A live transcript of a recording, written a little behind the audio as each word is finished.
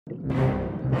Avast!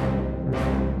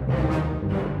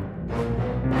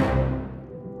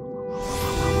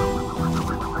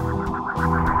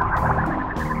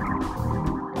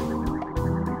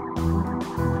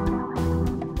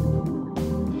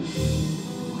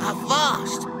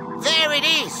 There it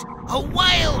is! A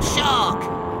whale shark!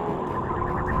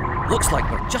 Looks like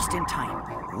we're just in time.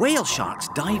 Whale sharks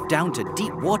dive down to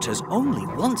deep waters only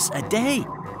once a day.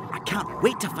 I can't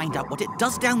wait to find out what it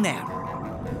does down there.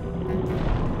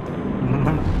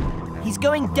 He's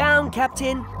going down,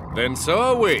 Captain. Then so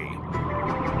are we.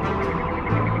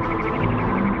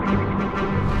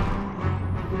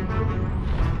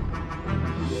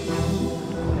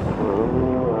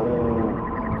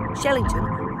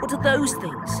 Shellington, what are those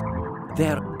things?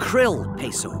 They're krill,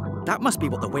 Peso. That must be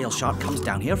what the whale shark comes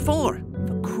down here for.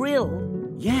 For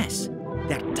krill? Yes,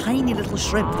 they're tiny little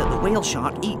shrimp that the whale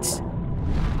shark eats.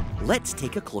 Let's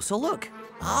take a closer look.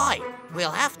 Aye,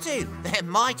 we'll have to. They're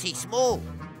mighty small.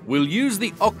 We'll use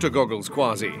the octogoggles,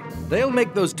 Quasi. They'll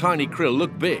make those tiny krill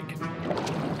look big.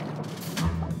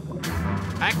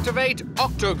 Activate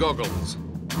octogoggles.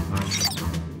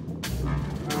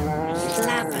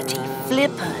 Flappity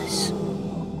flippers.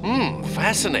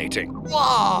 Fascinating.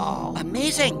 Whoa!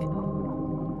 Amazing!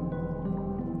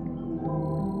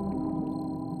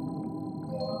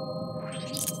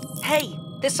 Hey,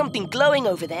 there's something glowing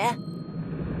over there.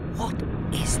 What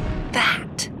is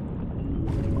that?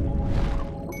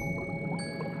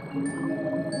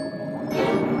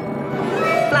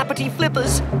 Flappity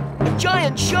flippers! A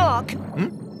giant shark!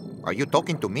 Are you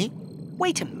talking to me?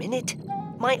 Wait a minute.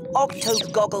 My octo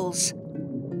goggles.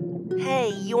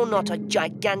 Hey, you're not a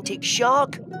gigantic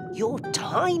shark. You're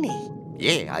tiny.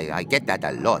 Yeah, I get that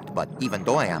a lot, but even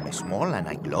though I am small and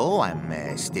I glow,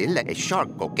 I'm still a shark,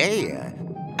 okay?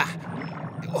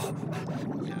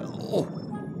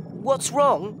 What's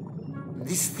wrong?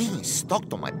 This thing is stuck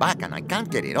to my back and I can't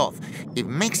get it off. It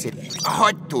makes it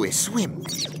hard to swim.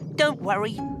 Don't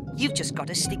worry. You've just got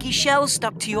a sticky shell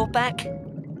stuck to your back.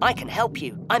 I can help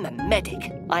you. I'm a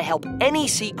medic. I help any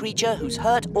sea creature who's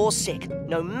hurt or sick,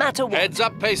 no matter what. Heads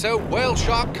up, Peso. Whale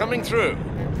shark coming through.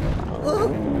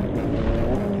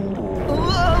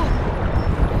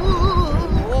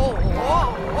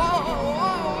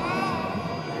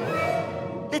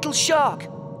 Little shark,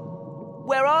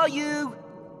 where are you?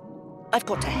 I've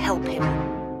got to help him,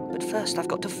 but first I've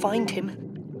got to find him.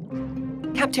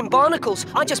 Captain Barnacles,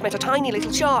 I just met a tiny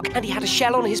little shark and he had a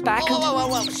shell on his back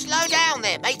Whoa. Slow down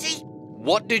there, matey.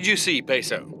 What did you see,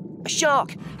 Peso? A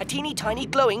shark, a teeny tiny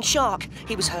glowing shark.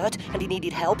 He was hurt and he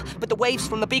needed help, but the waves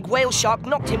from the big whale shark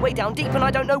knocked him way down deep and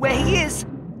I don't know where he is.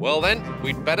 Well then,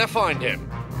 we'd better find him.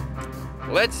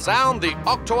 Let's sound the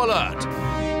octo alert.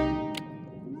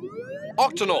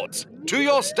 Octonauts, to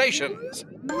your stations.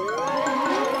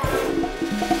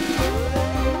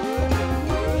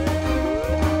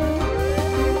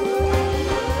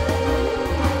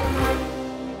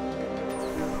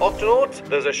 Octonauts,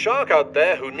 there's a shark out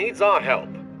there who needs our help.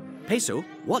 Peso,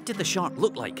 what did the shark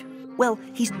look like? Well,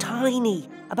 he's tiny,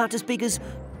 about as big as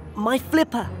my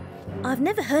flipper. I've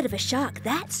never heard of a shark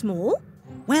that small.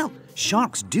 Well,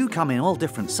 sharks do come in all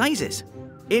different sizes.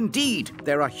 Indeed,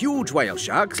 there are huge whale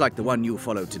sharks like the one you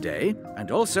followed today,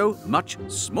 and also much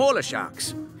smaller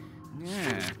sharks.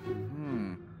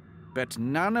 But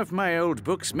none of my old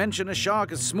books mention a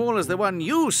shark as small as the one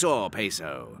you saw,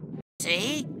 Peso.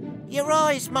 See? Your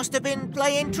eyes must have been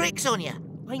playing tricks on you.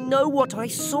 I know what I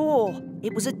saw.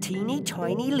 It was a teeny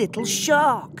tiny little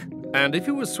shark. And if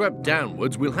he was swept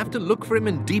downwards, we'll have to look for him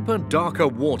in deeper, darker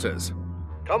waters.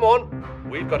 Come on,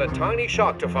 we've got a tiny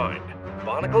shark to find.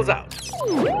 Barnacles out.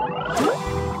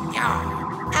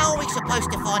 How are we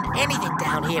supposed to find anything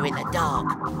down here in the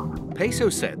dark? Peso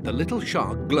said the little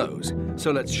shark glows,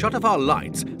 so let's shut off our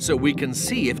lights so we can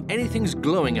see if anything's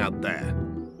glowing out there.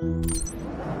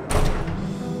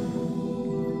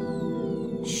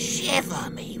 Shiver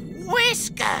me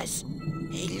whiskers!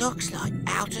 It looks like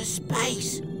outer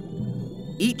space.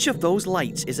 Each of those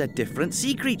lights is a different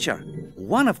sea creature.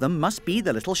 One of them must be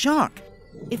the little shark.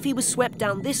 If he was swept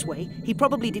down this way, he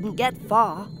probably didn't get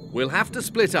far. We'll have to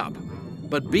split up.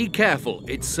 But be careful,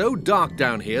 it's so dark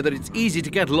down here that it's easy to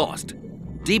get lost.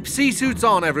 Deep sea suits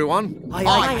on, everyone.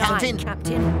 Aye, Captain.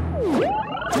 Captain.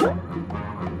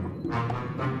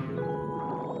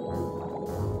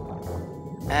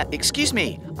 Excuse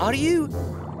me, are you...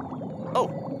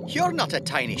 Oh, you're not a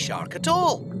tiny shark at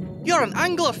all. You're an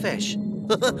anglerfish.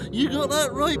 You got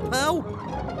that right, pal.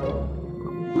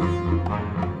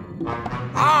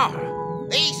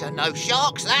 These are no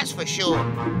sharks, that's for sure.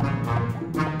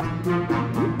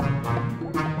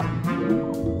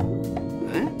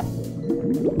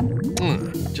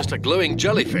 Just just a glowing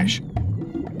jellyfish.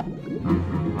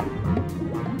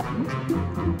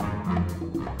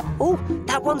 Oh,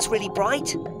 that one's really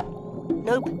bright.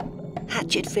 Nope,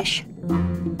 hatchetfish.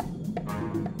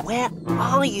 Where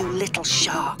are you, little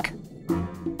shark?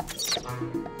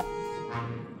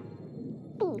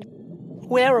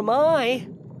 Where am I?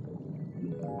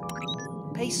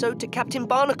 Peso to Captain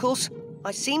Barnacles.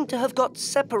 I seem to have got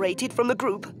separated from the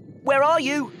group. Where are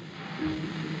you?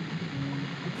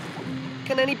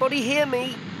 Can anybody hear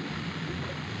me?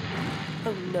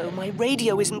 Oh no, my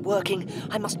radio isn't working.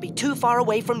 I must be too far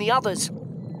away from the others.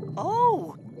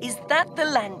 Oh, is that the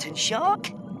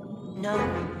Lantershark? No,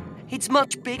 it's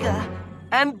much bigger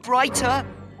and brighter,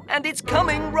 and it's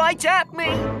coming right at me.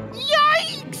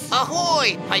 Yikes!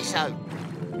 Ahoy, Peso!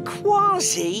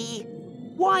 Quasi,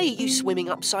 why are you swimming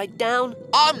upside down?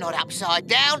 I'm not upside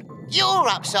down. You're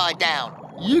upside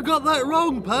down. You got that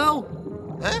wrong, pal.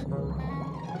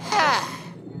 Huh?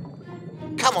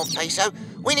 Come on, Peso.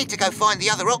 We need to go find the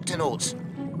other Octonauts.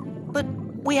 But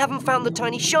we haven't found the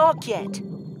tiny shark yet.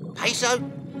 Peso,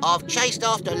 I've chased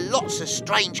after lots of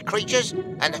strange creatures,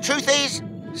 and the truth is,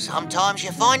 sometimes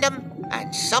you find them,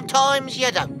 and sometimes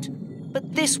you don't.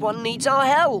 But this one needs our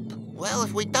help. Well,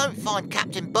 if we don't find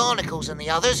Captain Barnacles and the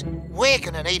others, we're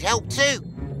gonna need help too.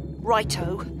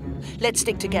 Righto. Let's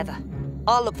stick together.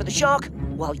 I'll look for the shark,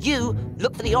 while you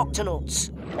look for the Octonauts.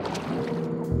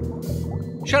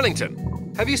 Shellington,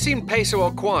 have you seen Peso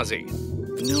or Quasi?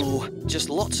 No, just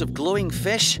lots of glowing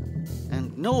fish.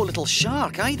 And no little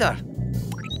shark either.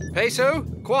 Peso,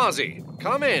 Quasi,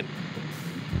 come in.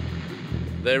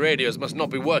 Their radios must not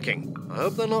be working. I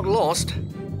hope they're not lost.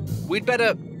 We'd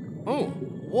better... Oh,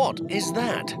 what is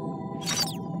that?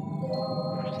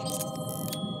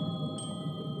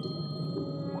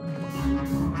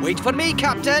 Wait for me,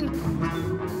 Captain.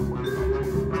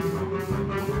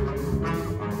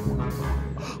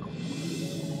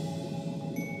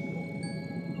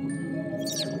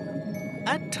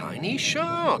 A tiny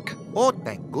shark. Oh,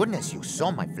 thank goodness you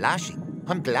saw my flashing.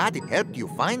 I'm glad it helped you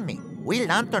find me. We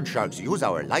lantern sharks use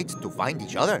our lights to find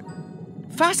each other.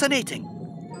 Fascinating.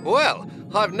 Well,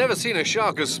 I've never seen a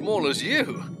shark as small as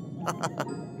you.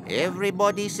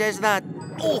 Everybody says that.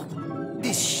 Oh,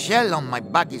 this shell on my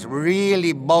back is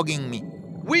really bugging me.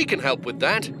 We can help with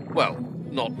that. Well,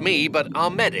 not me, but our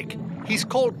medic. He's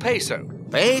called Peso.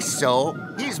 Peso?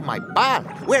 He's my pal.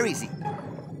 Where is he?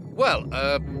 Well,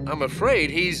 I'm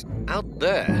afraid he's out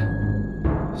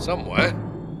there. Somewhere.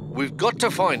 We've got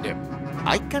to find him.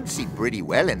 I can see pretty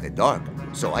well in the dark,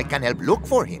 so I can help look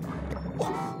for him.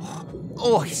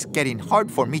 Oh, it's getting hard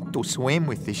for me to swim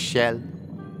with this shell.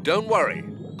 Don't worry.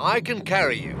 I can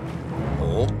carry you.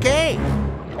 Okay.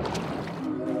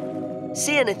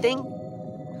 See anything?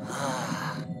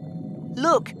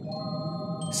 Look,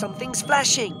 something's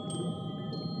flashing.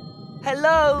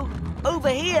 Hello, over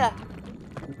here.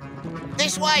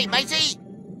 This way, matey.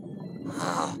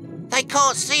 Oh, they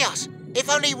can't see us. If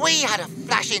only we had a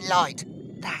flashing light.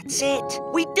 That's it.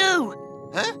 We do.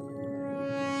 Huh?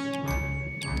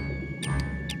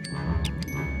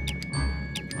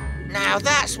 Now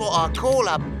that's what I call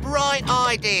a bright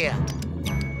idea.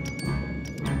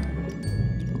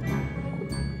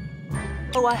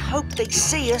 Oh, I hope they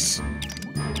see us.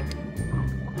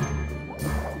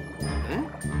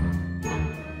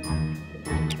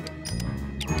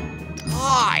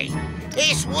 Hi,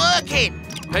 it's working.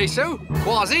 Peso?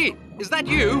 Quasi? Is that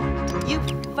you? You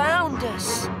found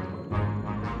us.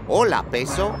 Hola,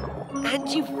 Peso. And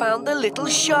you found the little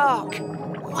shark.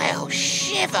 Well,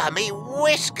 shiver me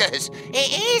whiskers.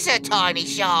 It is a tiny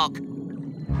shark.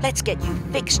 Let's get you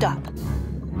fixed up.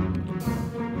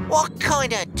 What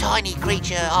kind of tiny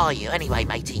creature are you anyway,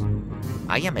 matey?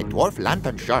 I am a dwarf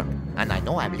lanternshark, and I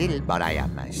know I'm little, but I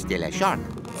am still a shark.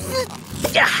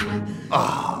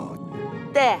 Oh,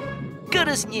 There, good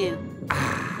as new.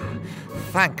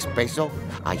 thanks, Peso.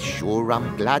 I sure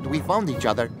am glad we found each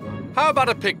other. How about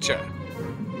a picture?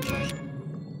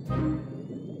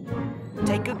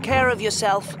 Take good care of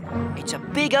yourself. It's a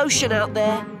big ocean out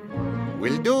there.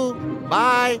 Will do.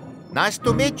 Bye. Nice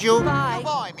to meet you. Bye.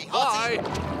 Bye, me hearty.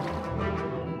 Bye.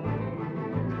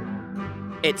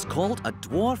 It's called a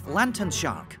dwarf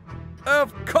lanternshark.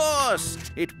 Of course!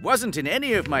 It wasn't in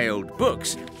any of my old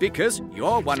books, because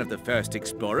you're one of the first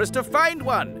explorers to find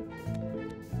one.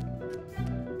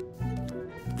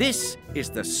 This is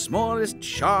the smallest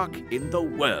shark in the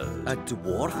world. A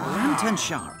dwarf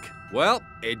lanternshark. Well,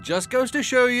 it just goes to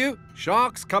show you,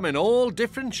 sharks come in all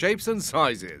different shapes and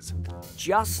sizes.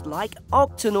 Just like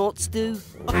Octonauts do.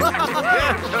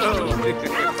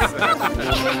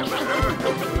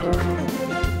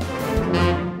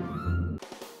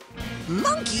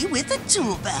 monkey with a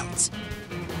tool belt.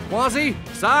 Quasi,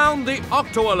 sound the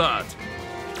Octo alert.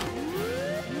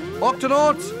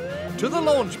 Octonauts, to the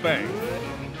launch bay.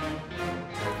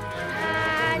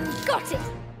 And got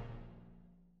it.